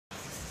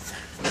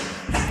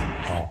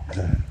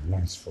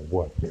Nice for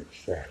what? Big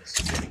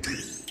facts.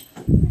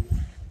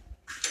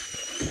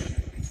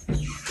 Yeah,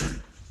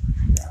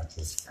 I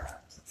just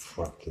got to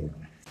fucking.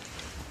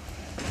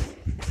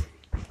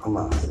 I'm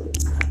out here,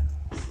 man.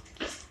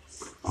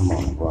 I'm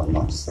on the run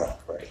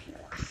myself right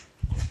now.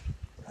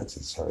 I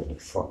just heard the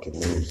fucking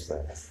news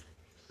that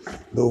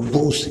Lil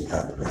Boosie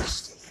got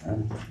arrested,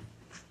 man.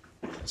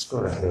 Let's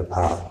go to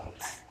hip-hop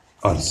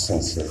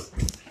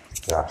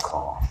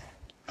uncensored.com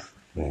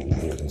and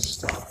hear this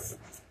story.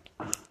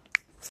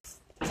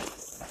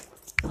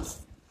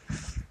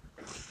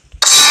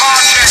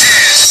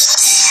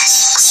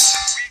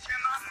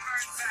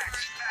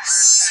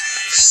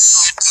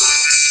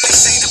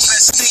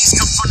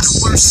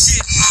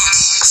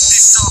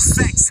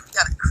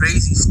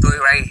 Crazy story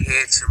right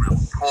here to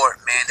report,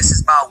 man. This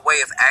is by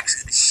way of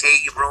actually the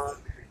Shade Room.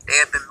 They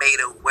have been made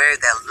aware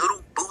that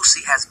Lil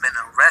Boosie has been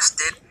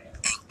arrested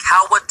in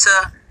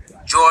Coweta,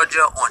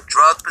 Georgia on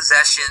drug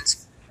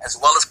possessions as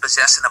well as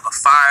possession of a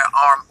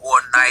firearm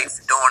or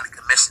knife during the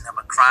commission of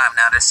a crime.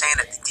 Now, they're saying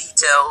that the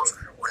details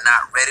were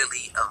not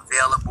readily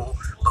available,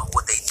 but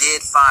what they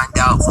did find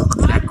out from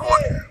looking at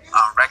court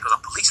records or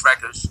police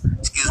records,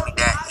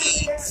 that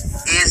he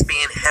is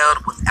being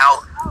held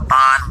without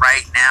bond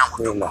right now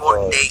with the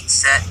court date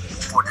set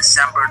for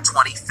December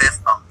 25th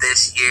of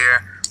this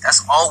year.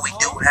 That's all we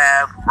do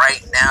have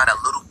right now, that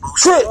Lil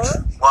Boosie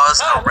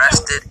was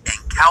arrested in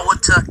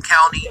Coweta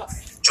County,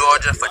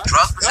 Georgia for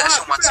drug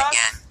possession once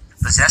again,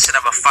 possession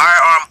of a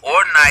firearm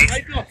or knife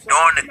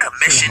during the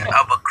commission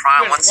of a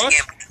crime. Once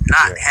again, we do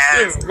not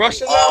have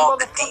all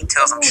the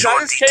details. I'm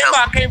sure details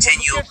will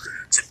continue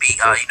to be,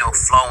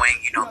 flowing,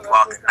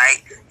 throughout the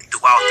night,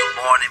 throughout the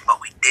morning, but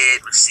we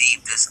did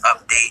receive this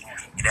update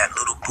that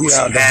Lil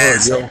Boosie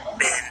has been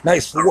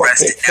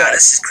arrested. Now,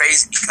 this is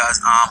crazy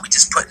because we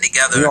just putting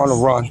together, a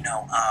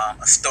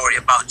story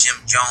about Jim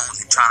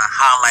Jones and trying to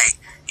highlight,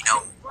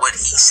 what he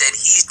said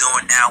he's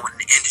doing now in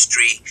the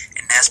industry,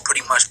 and that's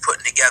pretty much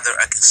putting together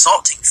a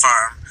consulting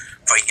firm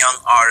for young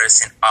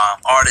artists and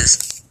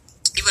artists,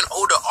 even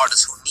older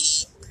artists who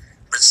need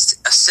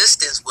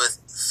assistance with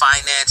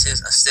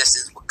finances,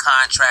 assistance with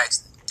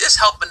contracts, just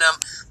helping them,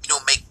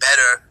 make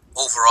better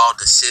overall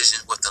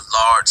decisions with the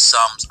large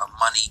sums of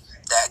money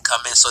that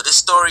come in. So this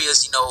story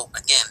is,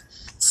 again,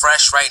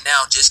 fresh right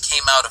now, just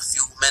came out a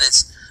few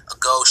minutes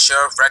ago.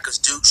 Sheriff records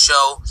do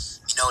show,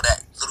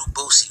 that Lil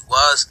Boosie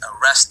was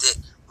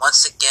arrested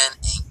once again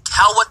in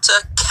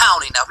Coweta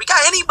County. Now, if we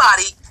got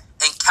anybody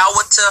in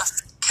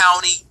Coweta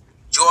County,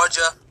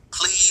 Georgia,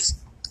 please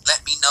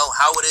let me know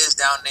how it is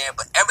down there.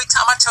 But every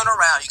time I turn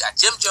around, you got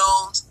Jim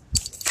Jones,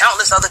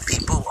 countless other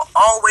people who are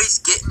always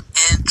getting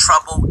in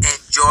trouble in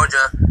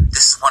Georgia.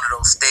 This is one of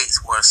those states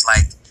where it's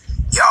like,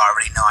 y'all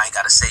already know, I ain't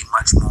got to say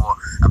much more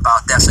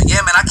about that. So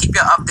yeah, man, I keep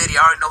y'all updated.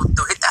 You already know what to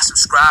do. Hit that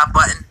subscribe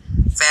button,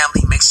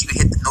 family. Make sure you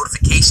hit the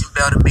notification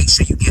bell to make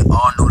sure you get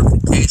all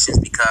notifications,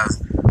 because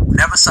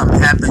whenever something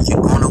happens,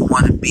 you're going to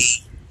want to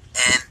be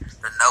in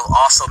the know.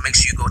 Also, make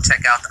sure you go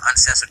check out the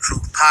Uncensored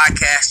Truth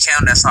podcast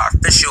channel. That's our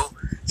official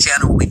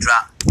channel where we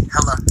drop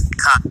hella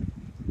content.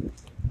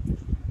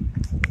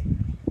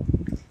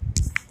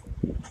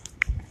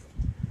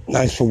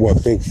 Nice for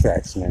what? Big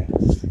facts, man.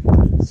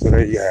 So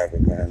there you have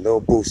it, man. Lil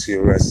Boosie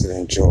arrested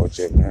in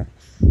Georgia, man.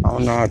 I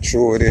don't know how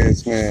true it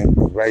is, man,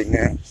 but right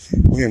now,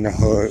 we in the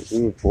hood.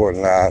 We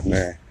reporting live,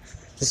 man.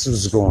 This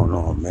is what's going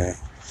on, man.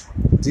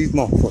 These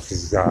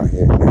motherfuckers out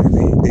here, man,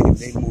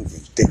 they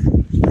moving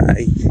different,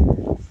 right?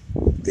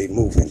 They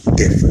moving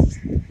different.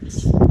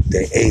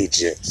 They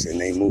agents and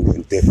they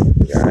moving different,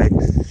 right?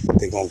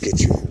 They gonna get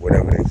you for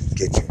whatever they can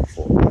get you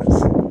for,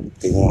 man.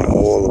 They want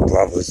all the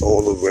brothers,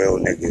 all the real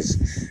niggas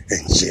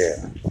in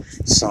jail.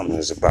 Something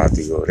is about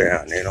to go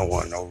down. They don't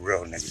want no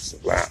real niggas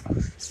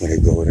around when they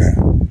go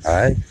down,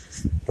 alright?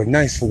 But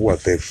nice for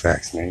what? Big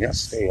facts, man. Y'all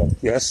stay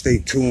up. Y'all stay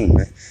tuned,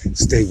 man.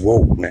 Stay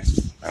woke, man,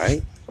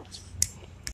 alright?